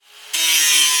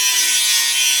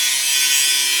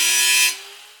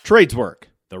Tradeswork,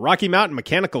 the Rocky Mountain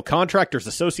Mechanical Contractors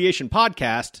Association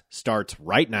podcast, starts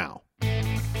right now. Here's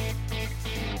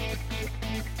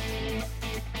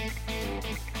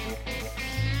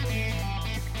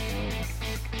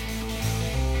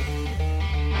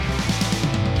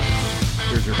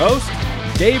your host,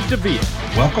 Dave DeVia.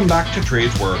 Welcome back to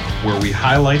Tradeswork, where we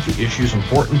highlight the issues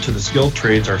important to the skilled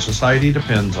trades our society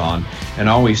depends on and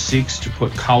always seeks to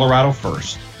put Colorado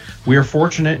first. We are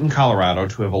fortunate in Colorado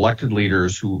to have elected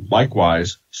leaders who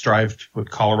likewise strive to put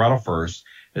Colorado first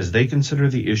as they consider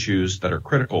the issues that are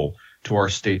critical to our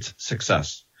state's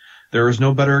success. There is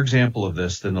no better example of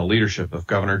this than the leadership of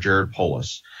Governor Jared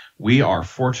Polis. We are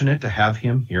fortunate to have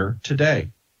him here today.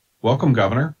 Welcome,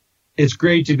 Governor. It's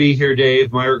great to be here,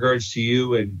 Dave. My regards to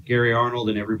you and Gary Arnold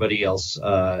and everybody else,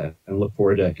 and look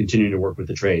forward to continuing to work with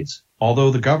the trades.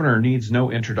 Although the governor needs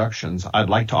no introductions, I'd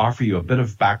like to offer you a bit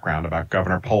of background about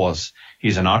Governor Polis.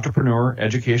 He's an entrepreneur,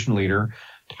 education leader,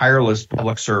 tireless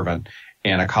public servant,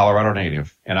 and a Colorado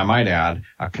native, and I might add,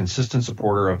 a consistent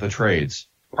supporter of the trades.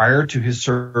 Prior to his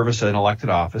service in elected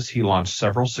office, he launched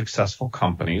several successful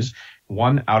companies,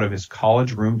 one out of his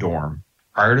college room dorm.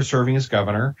 Prior to serving as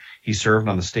governor, he served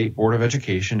on the State Board of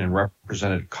Education and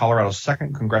represented Colorado's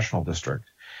 2nd Congressional District.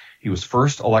 He was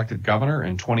first elected governor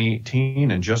in 2018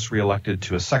 and just reelected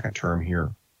to a second term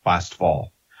here last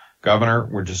fall. Governor,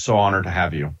 we're just so honored to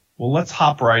have you. Well, let's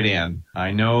hop right in.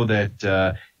 I know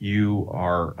that you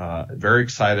are very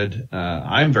excited.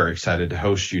 I'm very excited to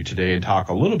host you today and talk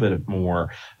a little bit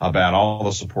more about all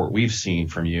the support we've seen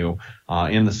from you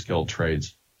in the skilled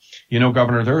trades. You know,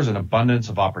 Governor, there is an abundance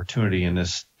of opportunity in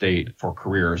this state for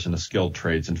careers in the skilled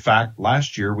trades. In fact,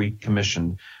 last year we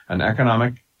commissioned an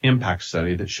economic impact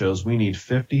study that shows we need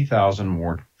 50,000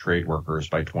 more trade workers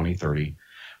by 2030.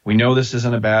 We know this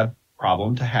isn't a bad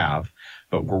problem to have,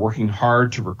 but we're working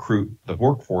hard to recruit the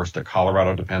workforce that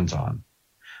Colorado depends on.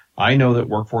 I know that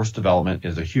workforce development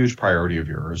is a huge priority of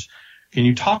yours. Can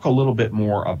you talk a little bit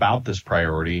more about this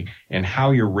priority and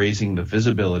how you're raising the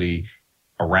visibility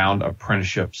around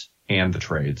apprenticeships and the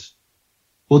trades?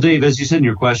 Well, Dave, as you said in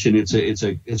your question, it's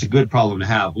a good problem to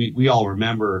have. We all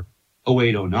remember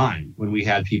 0809 when we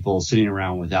had people sitting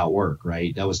around without work,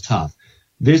 right? That was tough.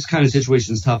 This kind of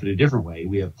situation is tough in a different way.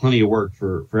 We have plenty of work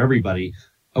for everybody.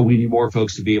 We need more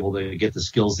folks to be able to get the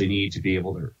skills they need to be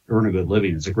able to earn a good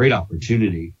living. It's a great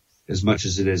opportunity as much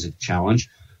as it is a challenge.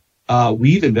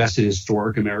 We've invested in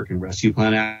historic American Rescue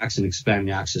Plan Acts and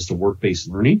expanding access to work-based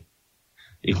learning,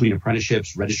 including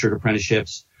apprenticeships, registered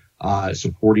apprenticeships,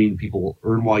 supporting people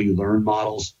earn while you learn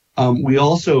models. We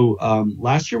also,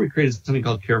 last year we created something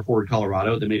called Care Forward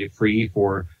Colorado that made it free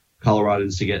for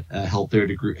Coloradans to get a healthcare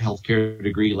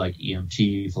degree like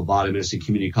EMT, phlebotomist, and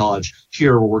community college.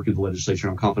 Here we're working with the legislature.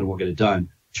 I'm confident we'll get it done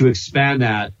to expand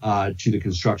that to the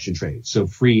construction trade. So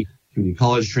free community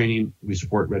college training. We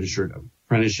support registered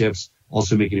apprenticeships,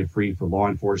 also making it free for law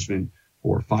enforcement,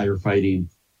 for firefighting,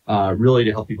 really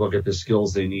to help people get the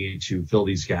skills they need to fill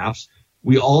these gaps.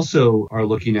 We also are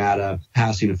looking at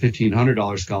passing a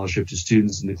 $1,500 scholarship to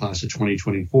students in the class of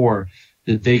 2024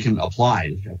 that they can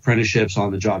apply apprenticeships,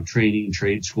 on-the-job training,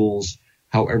 trade schools,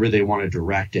 however they want to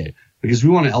direct it. Because we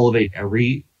want to elevate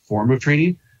every form of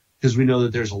training because we know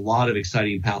that there's a lot of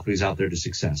exciting pathways out there to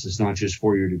success. It's not just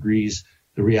four-year degrees.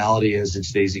 The reality is in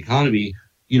today's economy,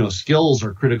 skills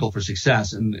are critical for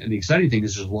success. And the exciting thing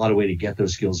is there's a lot of way to get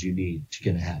those skills you need to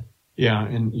get ahead. Yeah,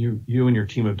 and you and your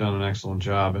team have done an excellent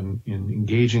job in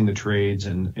engaging the trades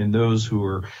and those who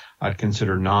are, I'd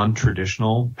consider,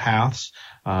 non-traditional paths.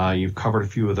 You've covered a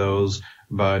few of those,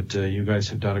 but you guys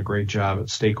have done a great job at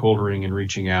stakeholdering and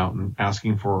reaching out and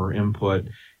asking for input.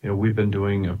 We've been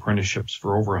doing apprenticeships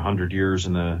for over 100 years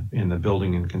in the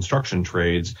building and construction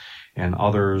trades, and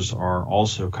others are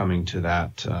also coming to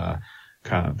that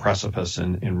kind of precipice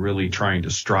and really trying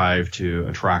to strive to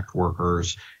attract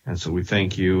workers. And so we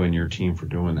thank you and your team for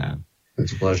doing that.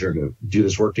 It's a pleasure to do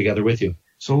this work together with you.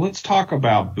 So let's talk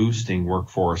about boosting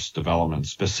workforce development,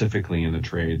 specifically in the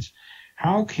trades.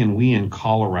 How can we in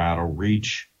Colorado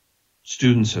reach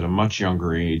students at a much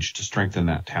younger age to strengthen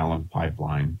that talent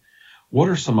pipeline? What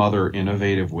are some other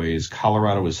innovative ways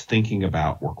Colorado is thinking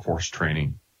about workforce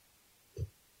training?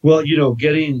 Well,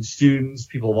 getting students,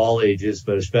 people of all ages,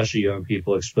 but especially young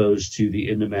people, exposed to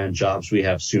the in-demand jobs we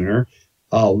have sooner.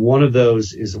 One of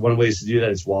ways to do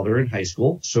that is while they're in high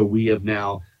school. So we're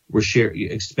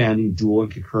expanding dual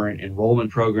and concurrent enrollment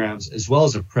programs, as well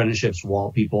as apprenticeships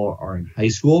while people are in high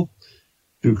school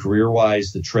through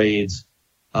CareerWise, the trades.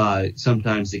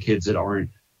 Sometimes the kids that aren't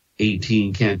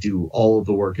 18 can't do all of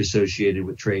the work associated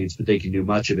with trades, but they can do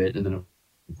much of it. And then, of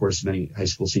course, many high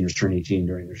school seniors turn 18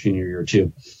 during their senior year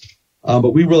too.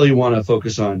 But we really want to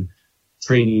focus on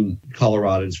training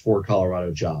Coloradans for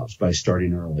Colorado jobs by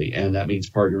starting early. And that means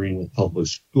partnering with public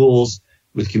schools,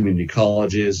 with community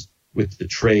colleges, with the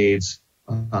trades.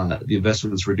 The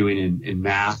investments we're doing in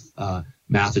math.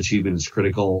 Math achievement is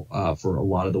critical for a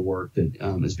lot of the work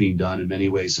that is being done. In many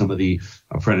ways, some of the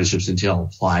apprenticeships entail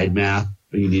applied math,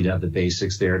 but you need to have the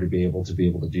basics there to be able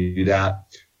to do that.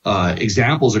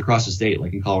 Examples across the state,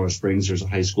 like in Colorado Springs, there's a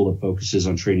high school that focuses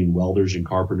on training welders and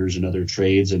carpenters and other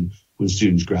trades. And when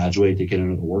students graduate, they get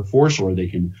into the workforce or they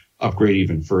can upgrade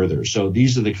even further. So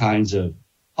these are the kinds of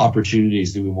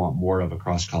opportunities that we want more of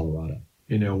across Colorado.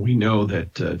 We know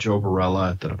that Joe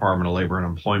Barella at the Department of Labor and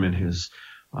Employment is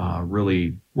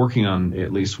really working on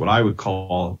at least what I would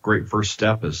call a great first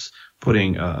step is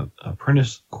putting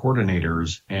apprentice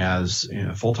coordinators as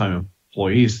full-time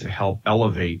employees to help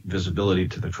elevate visibility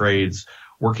to the trades,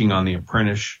 working on the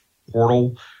apprentice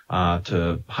portal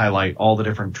to highlight all the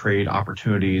different trade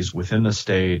opportunities within the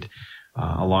state,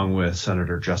 along with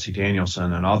Senator Jesse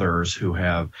Danielson and others who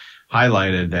have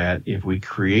highlighted that if we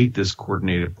create this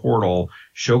coordinated portal,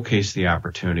 showcase the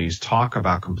opportunities, talk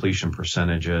about completion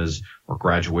percentages or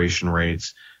graduation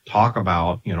rates, talk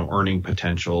about, earning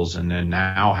potentials, and then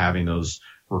now having those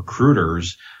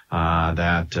recruiters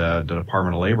that the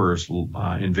Department of Labor is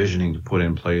envisioning to put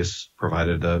in place,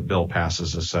 provided the bill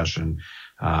passes this session.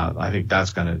 I think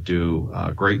that's going to do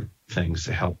great things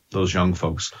to help those young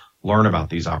folks learn about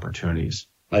these opportunities.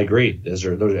 I agree.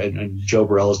 And Joe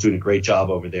Barella is doing a great job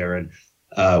over there.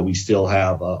 And we still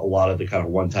have a lot of the kind of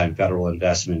one-time federal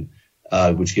investment,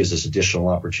 which gives us additional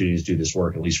opportunities to do this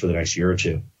work, at least for the next year or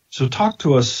two. So talk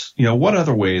to us, what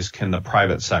other ways can the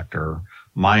private sector,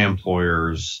 my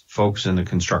employers, folks in the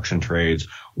construction trades,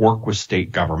 work with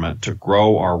state government to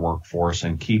grow our workforce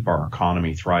and keep our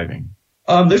economy thriving?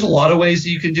 There's a lot of ways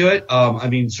that you can do it.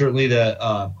 Certainly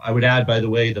I would add, by the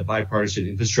way, the Bipartisan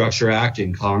Infrastructure Act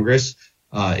in Congress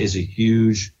is a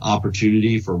huge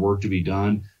opportunity for work to be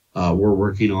done. We're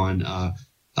working on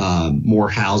more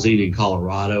housing in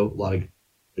Colorado, a lot of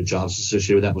jobs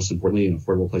associated with that, most importantly, an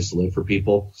affordable place to live for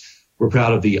people. We're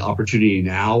proud of the opportunity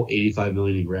now, $85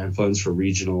 million in grant funds for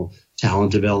regional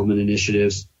talent development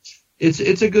initiatives.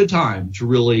 It's a good time to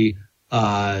really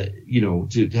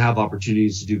to have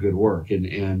opportunities to do good work.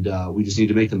 And we just need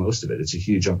to make the most of it. It's a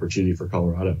huge opportunity for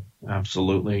Colorado.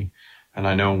 Absolutely. And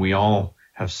I know we all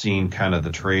have seen kind of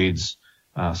the trades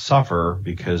suffer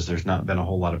because there's not been a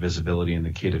whole lot of visibility in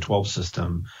the K-12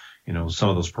 system. Some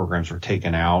of those programs were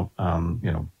taken out,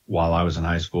 while I was in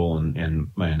high school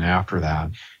and after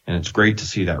that. And it's great to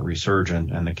see that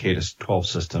resurgence and the K-12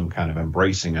 system kind of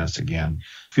embracing us again.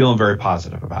 Feeling very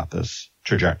positive about this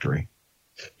trajectory.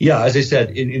 Yeah, as I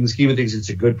said, in the scheme of things, it's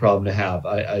a good problem to have.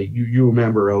 You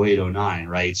remember 08, 09,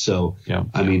 right? So,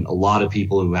 I mean, a lot of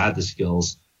people who had the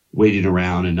skills waiting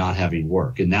around and not having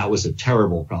work. And that was a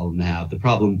terrible problem to have. The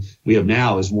problem we have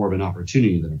now is more of an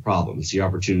opportunity than a problem. It's the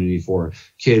opportunity for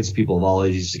kids, people of all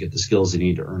ages, to get the skills they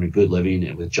need to earn a good living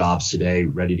and with jobs today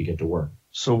ready to get to work.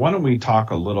 So why don't we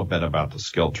talk a little bit about the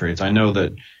skilled trades? I know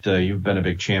that you've been a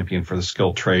big champion for the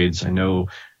skilled trades. I know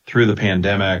through the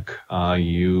pandemic,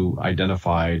 you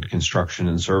identified construction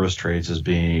and service trades as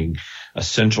being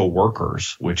essential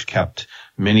workers, which kept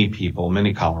many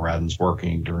Coloradans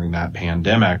working during that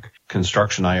pandemic.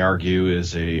 Construction, I argue,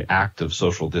 is a act of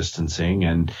social distancing,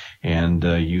 and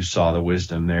you saw the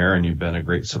wisdom there, and you've been a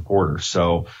great supporter.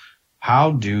 So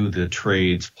how do the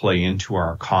trades play into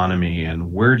our economy,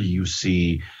 and where do you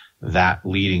see that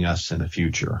leading us in the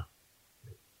future?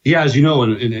 Yeah, as you know,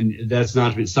 and that's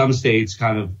not, some states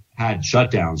kind of had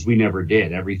shutdowns. We never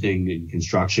did. Everything in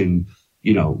construction,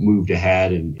 moved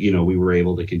ahead, and, we were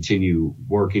able to continue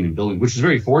working and building, which is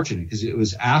very fortunate because it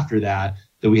was after that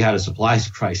we had a supplies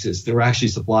crisis. There were actually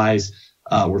supplies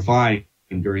were fine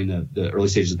during the early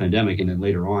stages of the pandemic. And then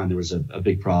later on, there was a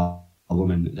big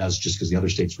problem. And that's just because the other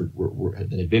states that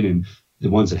had been in, the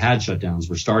ones that had shutdowns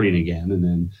were starting again. And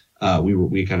then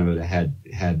we kind of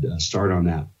had start on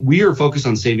that. We are focused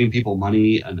on saving people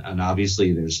money. And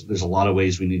obviously there's a lot of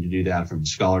ways we need to do that, from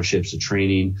scholarships to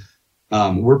training.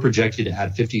 We're projected to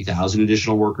add 50,000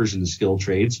 additional workers in the skilled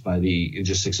trades in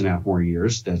just 6.5 more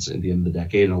years. That's at the end of the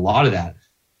decade. And a lot of that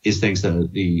is thanks to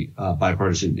the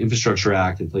Bipartisan Infrastructure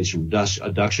Act, Inflation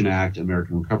Reduction Act,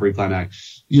 American Recovery Plan Act.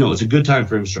 It's a good time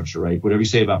for infrastructure, right? Whatever you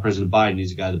say about President Biden,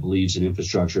 he's a guy that believes in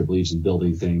infrastructure, believes in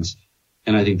building things.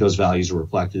 And I think those values are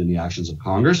reflected in the actions of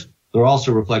Congress. They're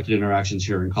also reflected in our actions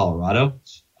here in Colorado.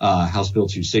 House Bill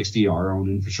 260, our own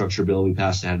infrastructure bill we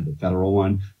passed ahead of the federal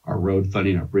one, our road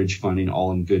funding, our bridge funding,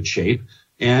 all in good shape.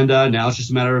 And now it's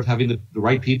just a matter of having the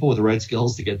right people with the right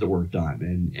skills to get the work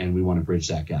done. And we want to bridge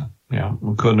that gap. Yeah,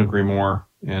 we couldn't agree more.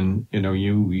 And,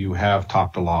 you have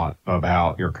talked a lot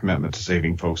about your commitment to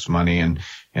saving folks money,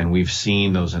 and we've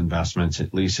seen those investments,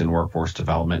 at least in workforce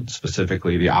development,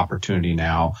 specifically the Opportunity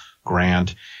Now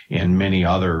grant and many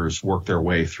others work their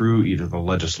way through either the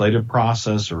legislative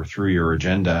process or through your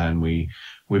agenda. And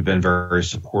we've been very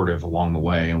supportive along the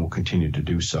way and will continue to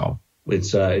do so.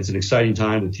 It's an exciting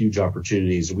time with huge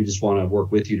opportunities. And we just want to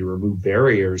work with you to remove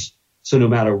barriers. So no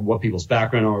matter what people's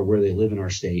background are or where they live in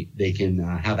our state, they can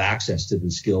have access to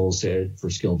the skills for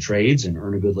skilled trades and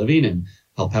earn a good living and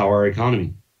help power our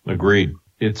economy. Agreed.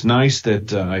 It's nice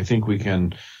that I think we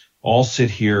can all sit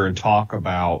here and talk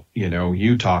about,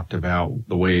 you talked about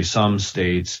the way some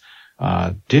states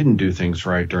didn't do things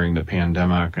right during the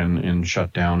pandemic and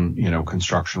shut down,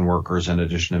 construction workers in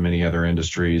addition to many other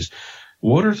industries.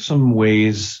 What are some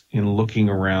ways in looking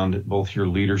around at both your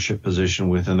leadership position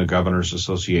within the Governors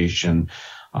Association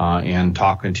and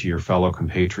talking to your fellow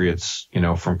compatriots,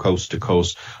 from coast to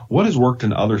coast? What has worked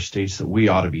in other states that we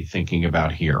ought to be thinking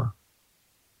about here?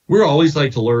 We're always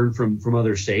like to learn from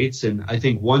other states. And I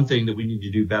think one thing that we need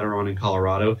to do better on in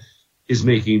Colorado is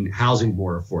making housing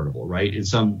more affordable, right?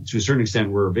 To a certain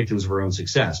extent, we're victims of our own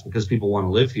success because people want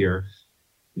to live here.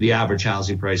 The average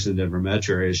housing price in the Denver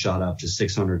metro area has shot up to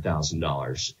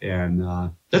 $600,000.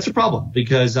 And that's a problem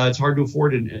because it's hard to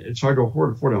afford a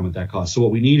home at that cost. So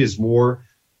what we need is more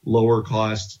lower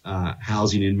cost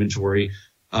housing inventory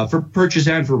for purchase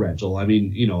and for rental. I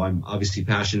mean, I'm obviously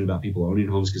passionate about people owning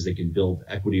homes because they can build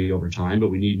equity over time, but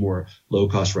we need more low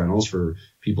cost rentals for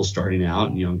people starting out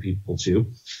and young people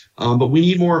too. But we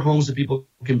need more homes that people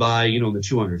can buy, in the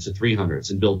 200s, the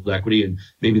 300s and build equity. And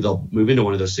maybe they'll move into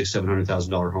one of those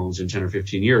 $600,000-$700,000 homes in 10 or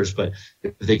 15 years. But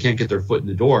if they can't get their foot in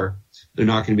the door, they're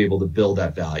not going to be able to build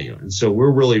that value. And so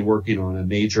we're really working on a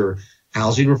major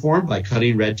housing reform by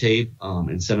cutting red tape,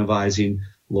 incentivizing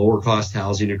lower cost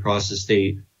housing across the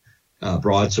state,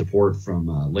 broad support from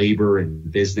labor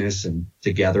and business and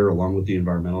together along with the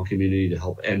environmental community to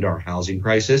help end our housing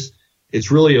crisis. It's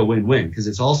really a win-win because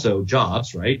it's also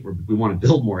jobs, right? We want to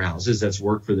build more houses. That's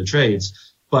work for the trades.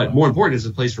 But more important, it's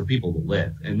a place for people to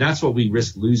live. And that's what we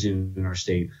risk losing in our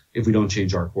state if we don't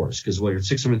change our course. Because while you're at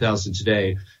 600,000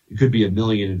 today, it could be 1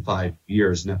 million in 5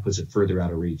 years, and that puts it further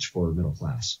out of reach for middle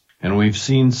class. And we've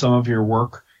seen some of your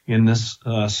work in this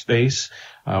space.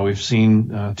 We've seen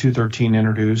 213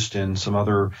 introduced and some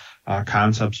other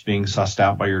concepts being sussed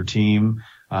out by your team.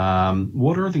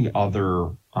 What are the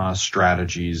other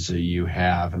strategies that you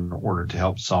have in order to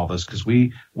help solve this? Because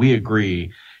we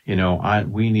agree,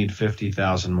 we need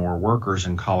 50,000 more workers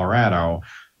in Colorado,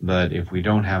 but if we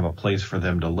don't have a place for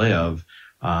them to live,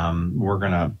 we're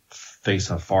going to face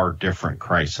a far different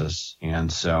crisis.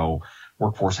 And so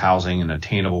workforce housing and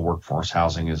attainable workforce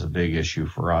housing is a big issue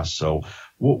for us. So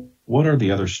what are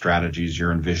the other strategies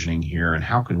you're envisioning here, and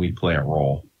how can we play a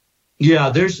role?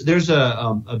 Yeah, there's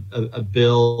a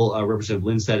bill Representative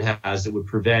Lindstedt has that would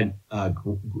prevent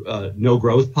no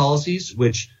growth policies,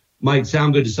 which might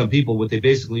sound good to some people. What they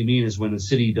basically mean is when a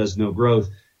city does no growth,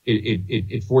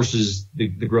 it forces the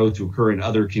growth to occur in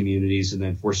other communities and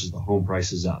then forces the home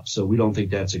prices up. So we don't think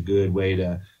that's a good way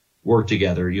to work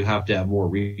together. You have to have more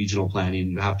regional planning.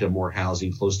 You have to have more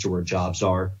housing close to where jobs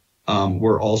are.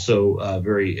 We're also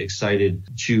very excited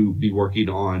to be working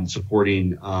on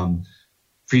supporting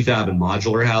prefab and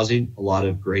modular housing, a lot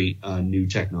of great new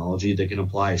technology that can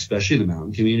apply, especially in the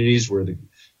mountain communities where the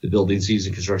building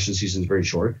season, construction season is very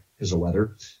short because of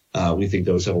weather. We think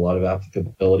those have a lot of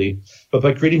applicability. But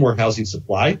by creating more housing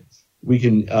supply, we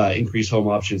can increase home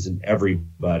options in every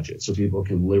budget so people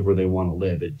can live where they want to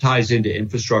live. It ties into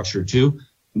infrastructure too,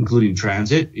 including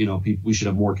transit. We should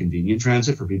have more convenient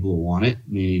transit for people who want it,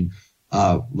 meaning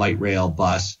light rail,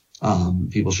 bus.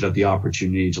 People should have the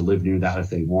opportunity to live near that if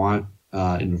they want. In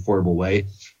an affordable way.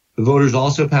 The voters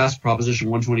also passed Proposition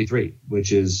 123,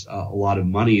 which is a lot of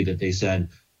money that they said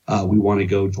we want to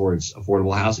go towards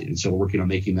affordable housing. And so we're working on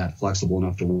making that flexible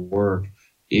enough to work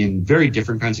in very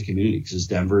different kinds of communities. Because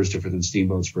Denver is different than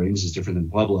Steamboat Springs, is different than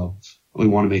Pueblo. We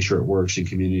want to make sure it works in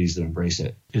communities that embrace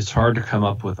it. It's hard to come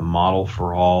up with a model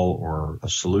for all or a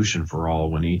solution for all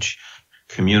when each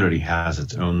community has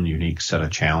its own unique set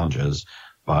of challenges.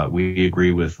 But we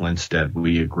agree with Lindstedt.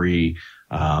 We agree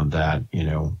that,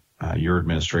 your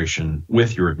administration,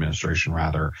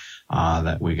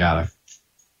 that we got to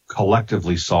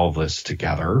collectively solve this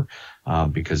together.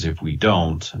 Because if we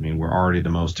don't, we're already the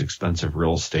most expensive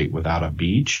real estate without a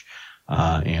beach.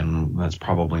 And that's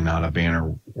probably not a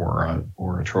banner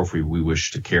or a trophy we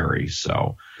wish to carry.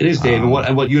 So it is, Dave. And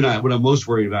what you and I, what I'm most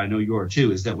worried about, I know you are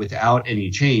too, is that without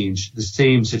any change, the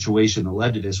same situation that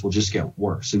led to this will just get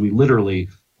worse. And we literally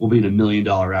will be in $1 million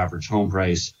average home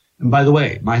price And by the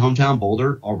way, my hometown,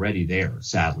 Boulder, already there,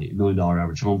 sadly, $1 million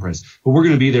average home price. But we're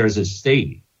going to be there as a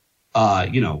state, by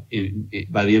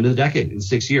the end of the decade, in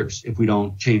 6 years, if we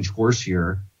don't change course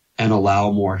here and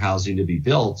allow more housing to be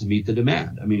built to meet the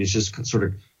demand. I mean, it's just sort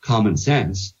of common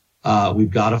sense. We've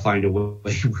got to find a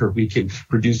way where we can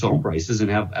reduce home prices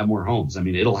and have more homes. I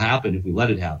mean, it'll happen if we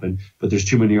let it happen, but there's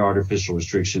too many artificial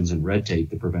restrictions and red tape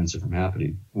that prevents it from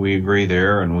happening. We agree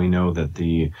there, and we know that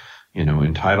the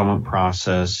entitlement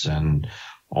process and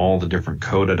all the different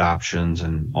code adoptions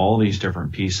and all these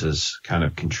different pieces kind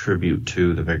of contribute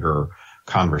to the bigger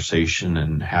conversation,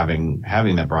 and having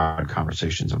that broad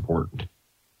conversation is important.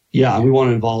 Yeah, we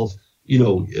want to involve,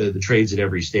 the trades at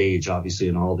every stage, obviously,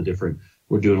 and all the different.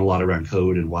 We're doing a lot around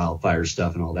code and wildfire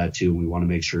stuff and all that too. And we want to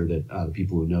make sure that the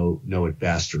people who know it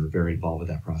best are very involved with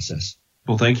that process.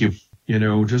 Well, thank you.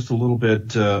 Just a little bit.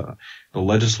 The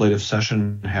legislative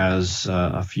session has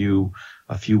a few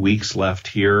weeks left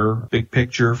here. Big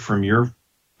picture from your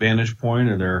vantage point,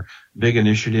 are there big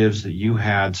initiatives that you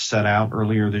had set out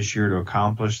earlier this year to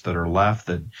accomplish that are left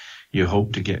that you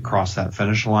hope to get across that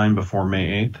finish line before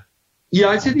May 8th? Yeah,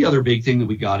 I'd say the other big thing that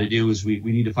we got to do is we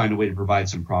need to find a way to provide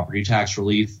some property tax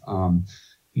relief.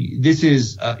 It's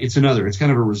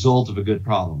kind of a result of a good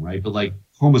problem, right? But like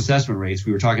home assessment rates,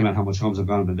 we were talking about how much homes have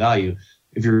gone up in value.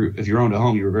 If you owned a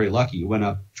home, you were very lucky. You went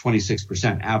up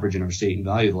 26% average in our state in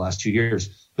value the last 2 years.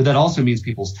 But that also means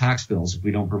people's tax bills, if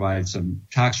we don't provide some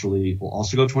tax relief, will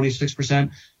also go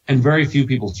 26%. And very few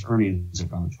people's earnings have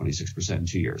gone up 26% in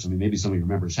 2 years. I mean, maybe some of your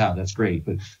members have. That's great.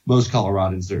 But most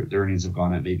Coloradans, their earnings have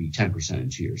gone up maybe 10% in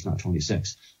 2 years, not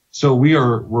 26. So we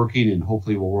are working, and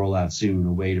hopefully we'll roll out soon,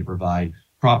 a way to provide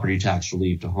property tax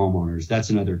relief to homeowners.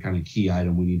 That's another kind of key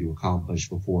item we need to accomplish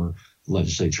before the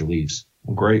legislature leaves.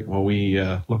 Well, great. Well, we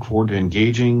look forward to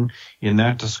engaging in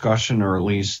that discussion, or at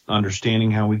least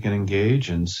understanding how we can engage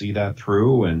and see that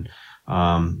through, and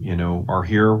are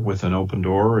here with an open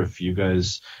door. If you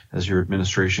guys, as your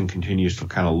administration continues to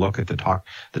kind of look at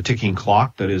the ticking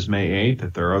clock that is May 8th,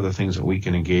 if there are other things that we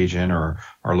can engage in, or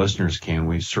our listeners can,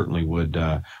 we certainly would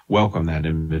welcome that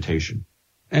invitation.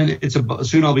 And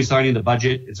soon I'll be signing the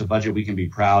budget. It's a budget we can be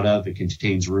proud of. It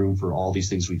contains room for all these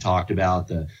things we talked about,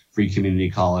 the free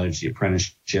community college, the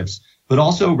apprenticeships, but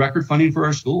also record funding for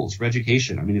our schools, for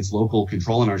education. I mean, it's local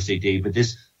control in our state, Dave, but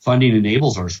this funding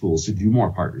enables our schools to do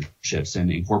more partnerships and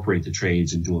incorporate the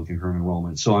trades and dual and concurrent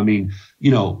enrollment. So, I mean,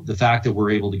 the fact that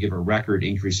we're able to give a record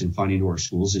increase in funding to our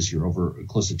schools this year, over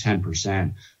close to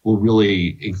 10%, will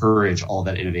really encourage all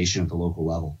that innovation at the local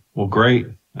level. Well, great.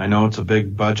 I know it's a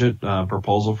big budget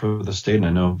proposal for the state, and I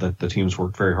know that the team's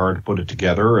worked very hard to put it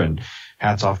together, and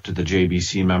hats off to the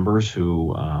JBC members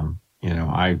who,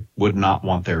 I would not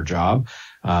want their job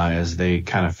as they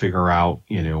kind of figure out,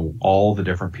 all the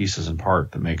different pieces and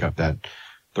part that make up that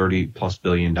 $30+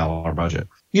 billion budget.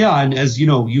 Yeah. And as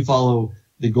you follow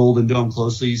the Golden Dome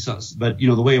closely, but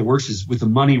the way it works is with the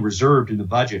money reserved in the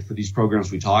budget for these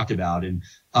programs we talked about, and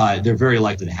they're very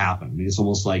likely to happen. I mean, it's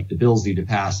almost like the bills need to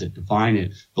pass it to define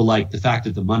it, but like the fact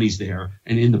that the money's there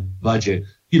and in the budget,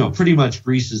 pretty much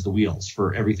greases the wheels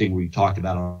for everything we talked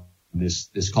about on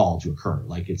this call to occur.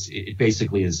 Like it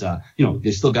basically is,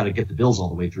 they still got to get the bills all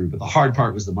the way through, but the hard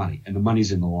part was the money, and the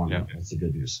money's in the long run. That's the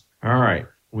good news. All right.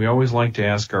 We always like to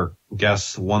ask our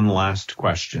guests one last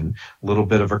question, a little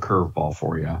bit of a curveball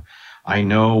for you. I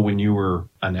know when you were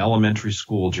an elementary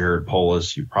school Jared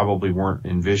Polis, you probably weren't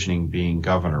envisioning being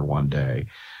governor one day.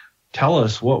 Tell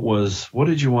us, what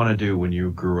did you want to do when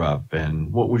you grew up,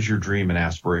 and what was your dream and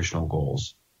aspirational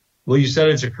goals? Well, you said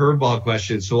it's a curveball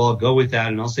question, so I'll go with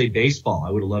that, and I'll say baseball.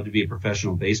 I would have loved to be a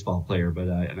professional baseball player, but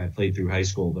and I played through high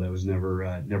school, but I was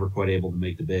never quite able to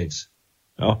make the bigs.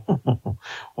 Oh,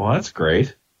 well, that's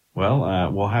great.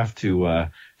 Well, we'll have to.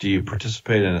 Do you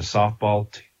participate in a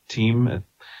softball team at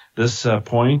this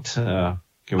point? Can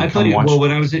we come watch? Well,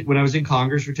 when I was in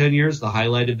Congress for 10 years, the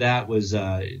highlight of that was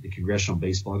the congressional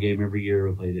baseball game every year.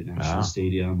 We played at National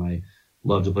Stadium. I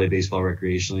love to play baseball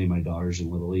recreationally. My daughter's in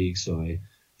Little League, so I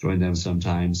join them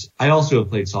sometimes. I also have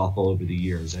played softball over the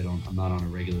years. I'm not on a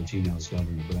regular team now as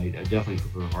governor, but I definitely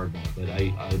prefer hardball. But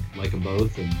I like them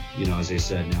both, and as I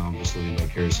said, now I'm just living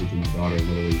vicariously through my daughter in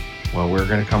Little League. Well, we're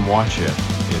going to come watch you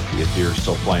if you're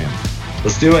still playing.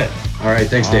 Let's do it. All right,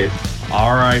 thanks, Dave.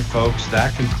 All right, folks,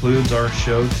 that concludes our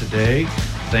show today.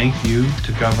 Thank you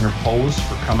to Governor Polis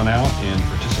for coming out and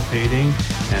participating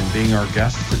and being our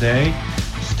guest today.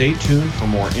 Stay tuned for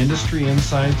more industry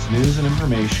insights, news, and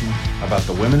information about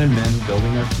the women and men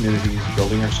building our communities,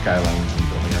 building our skylines, and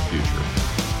building our future.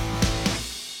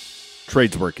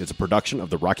 Tradeswork is a production of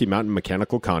the Rocky Mountain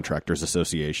Mechanical Contractors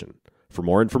Association. For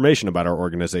more information about our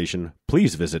organization,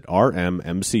 please visit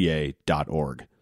rmmca.org.